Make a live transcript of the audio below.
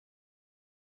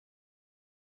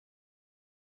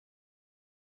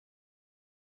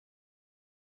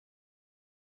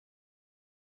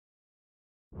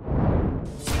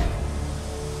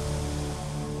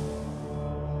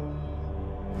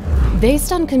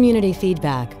Based on community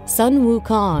feedback, Sun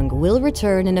Wukong will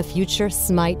return in a future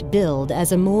SMITE build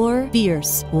as a more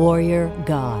fierce warrior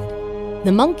god.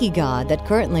 The monkey god that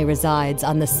currently resides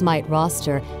on the SMITE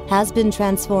roster has been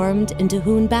transformed into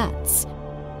Hun Batz.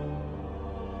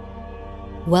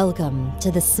 Welcome to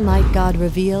the SMITE god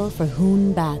reveal for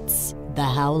Hun Batz, the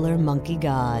Howler monkey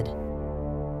god.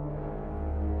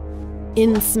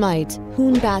 In SMITE,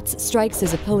 Hun Batz strikes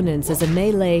his opponents as a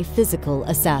melee physical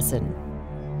assassin.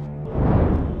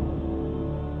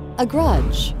 A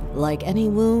grudge, like any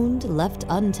wound left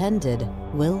untended,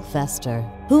 will fester.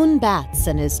 Hun Batz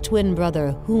and his twin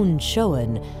brother Hun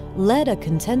Shoen led a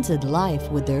contented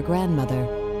life with their grandmother.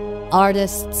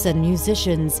 Artists and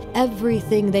musicians,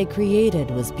 everything they created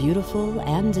was beautiful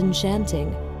and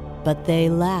enchanting, but they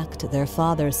lacked their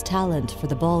father's talent for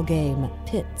the ball game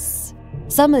pits.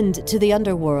 Summoned to the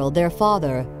underworld, their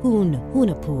father, Hun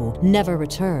Hunapu, never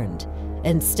returned.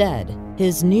 Instead,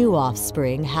 his new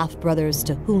offspring, half-brothers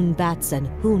to Hun Batz and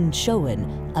Hun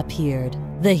Shoen, appeared.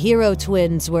 The hero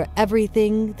twins were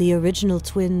everything the original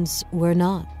twins were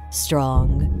not: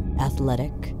 strong,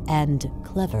 athletic, and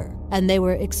clever. And they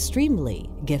were extremely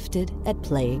gifted at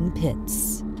playing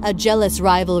pits. A jealous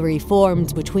rivalry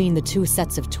formed between the two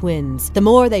sets of twins. The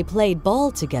more they played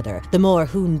ball together, the more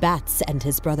Hun Batz and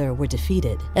his brother were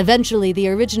defeated. Eventually, the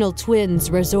original twins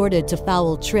resorted to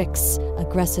foul tricks,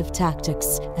 aggressive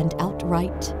tactics, and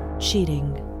outright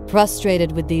cheating.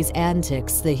 Frustrated with these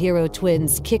antics, the hero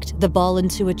twins kicked the ball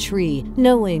into a tree,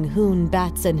 knowing Hun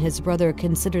Batz and his brother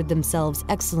considered themselves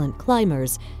excellent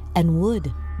climbers and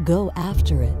would go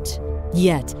after it.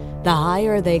 Yet, the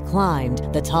higher they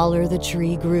climbed, the taller the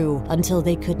tree grew, until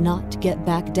they could not get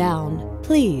back down.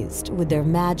 Pleased with their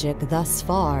magic thus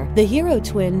far, the hero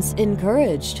twins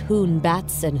encouraged Hun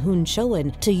Batz and Hun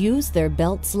Shoen to use their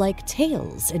belts like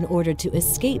tails in order to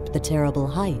escape the terrible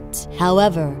height.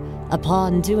 However,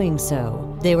 upon doing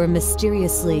so, they were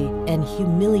mysteriously and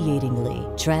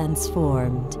humiliatingly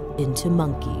transformed into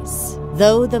monkeys.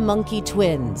 Though the monkey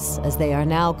twins, as they are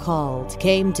now called,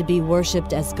 came to be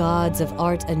worshipped as gods of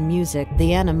art and music,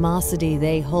 the animosity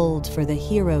they hold for the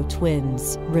hero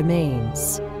twins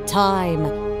remains. Time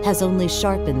has only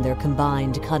sharpened their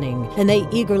combined cunning, and they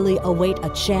eagerly await a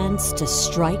chance to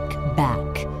strike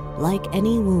back. Like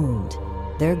any wound,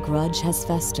 their grudge has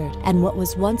festered, and what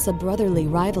was once a brotherly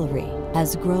rivalry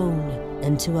has grown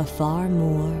into a far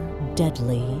more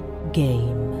deadly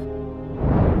game.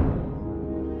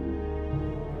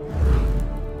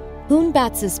 Hun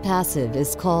Batz's passive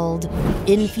is called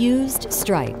Infused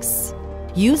Strikes.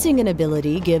 Using an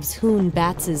ability gives Hun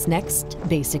Batz's next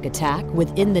basic attack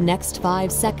within the next 5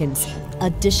 seconds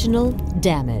additional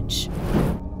damage.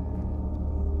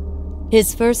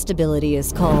 His first ability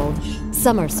is called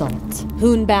Somersault.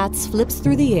 Hun Batz flips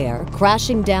through the air,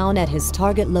 crashing down at his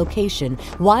target location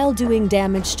while doing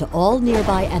damage to all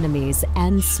nearby enemies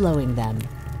and slowing them.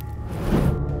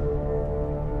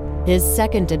 His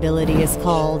second ability is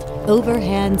called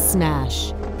Overhand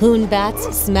Smash. Hun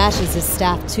Batz smashes his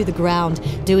staff to the ground,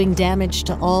 doing damage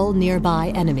to all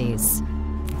nearby enemies.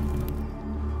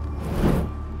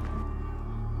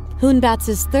 Hun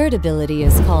Batz's third ability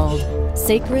is called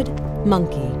Sacred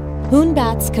Monkey. Hun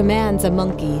Batz commands a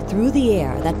monkey through the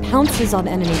air that pounces on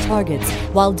enemy targets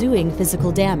while doing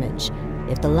physical damage.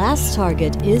 If the last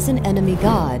target is an enemy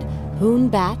god, Hun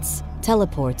Batz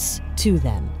teleports to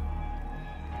them.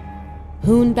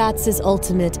 Hun Batz's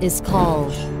ultimate is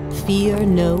called Fear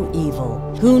No Evil.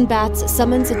 Hun Batz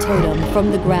summons a totem from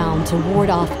the ground to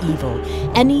ward off evil.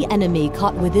 Any enemy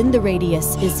caught within the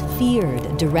radius is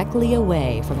feared directly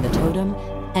away from the totem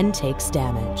and takes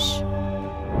damage.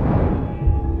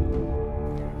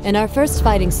 In our first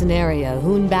fighting scenario,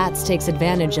 Hun Batz takes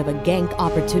advantage of a gank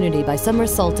opportunity by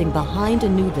somersaulting behind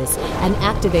Anubis and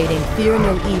activating Fear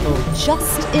No Evil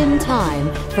just in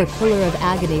time for Pillar of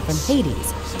Agony from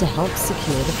Hades to help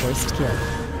secure the first kill.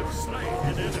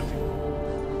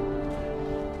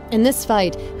 In this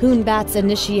fight, Hun Batz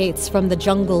initiates from the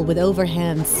jungle with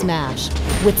Overhand Smash.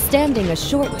 Withstanding a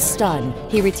short stun,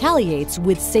 he retaliates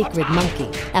with Sacred Monkey.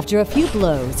 After a few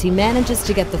blows, he manages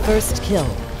to get the first kill.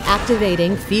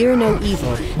 Activating Fear No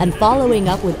Evil and following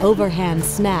up with Overhand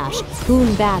Smash,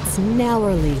 Hun Batz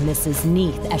narrowly misses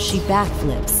Neath as she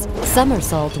backflips.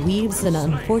 Somersault weaves an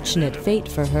unfortunate fate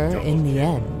for her in the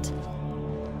end.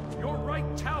 Your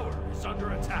right tower is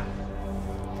under attack.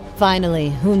 Finally,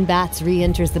 Hun Batz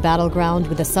re-enters the battleground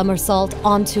with a somersault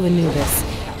onto Anubis.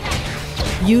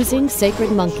 Using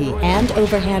Sacred Monkey and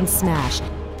Overhand Smash,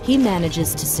 he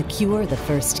manages to secure the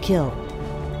first kill.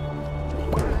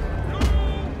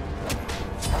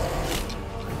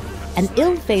 an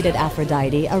ill-fated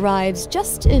Aphrodite arrives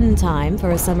just in time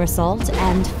for a somersault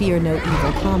and fear no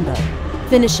evil combo.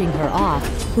 Finishing her off,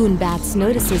 Hun Batz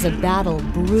notices a battle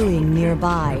brewing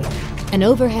nearby. An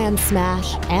overhand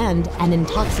smash and an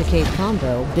intoxicate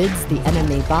combo bids the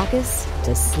enemy Bacchus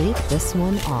to sleep this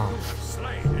one off.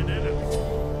 Slain an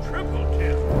enemy. Triple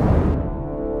kill.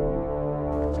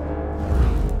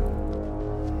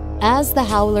 As the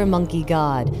Howler monkey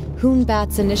god, Hun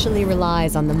Batz initially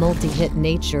relies on the multi-hit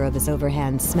nature of his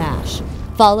overhand smash.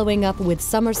 Following up with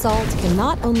somersault can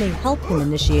not only help him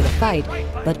initiate a fight,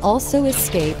 but also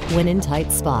escape when in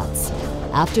tight spots.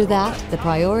 After that, the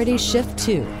priorities shift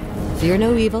to fear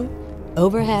no evil,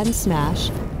 overhand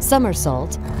smash,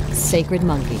 somersault, sacred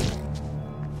monkey.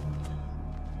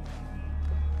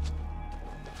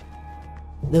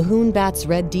 The Hun Batz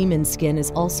Red Demon skin is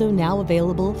also now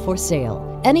available for sale.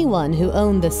 Anyone who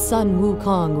owned the Sun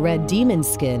Wukong Red Demon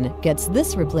skin gets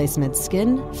this replacement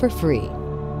skin for free.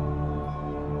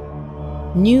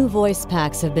 New voice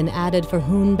packs have been added for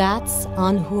Hun Batz,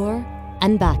 Anhur,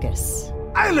 and Bacchus.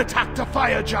 I'll attack the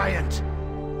fire giant!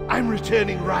 I'm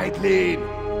returning right lane.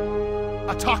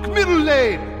 Attack middle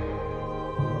lane!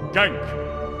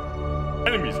 Gank.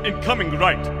 Enemies incoming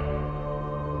right.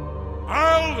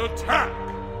 I'll attack.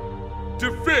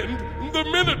 Defend the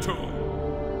Minotaur.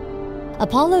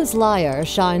 Apollo's Lyre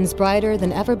shines brighter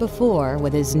than ever before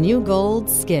with his new gold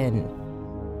skin.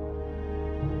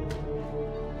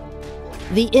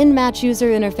 The in-match user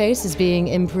interface is being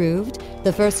improved.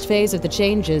 The first phase of the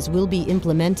changes will be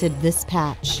implemented this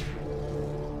patch.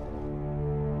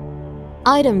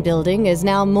 Item building is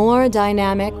now more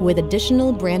dynamic with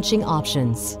additional branching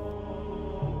options.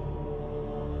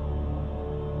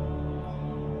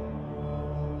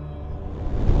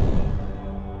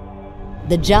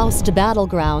 The Joust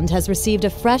Battleground has received a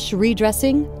fresh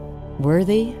redressing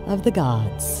worthy of the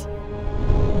gods.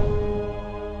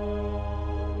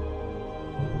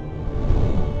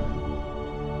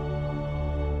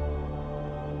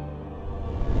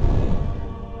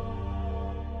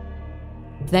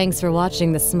 Thanks for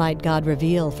watching the SMITE God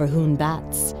reveal for Hun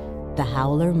Batz, the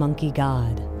Howler monkey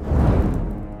god.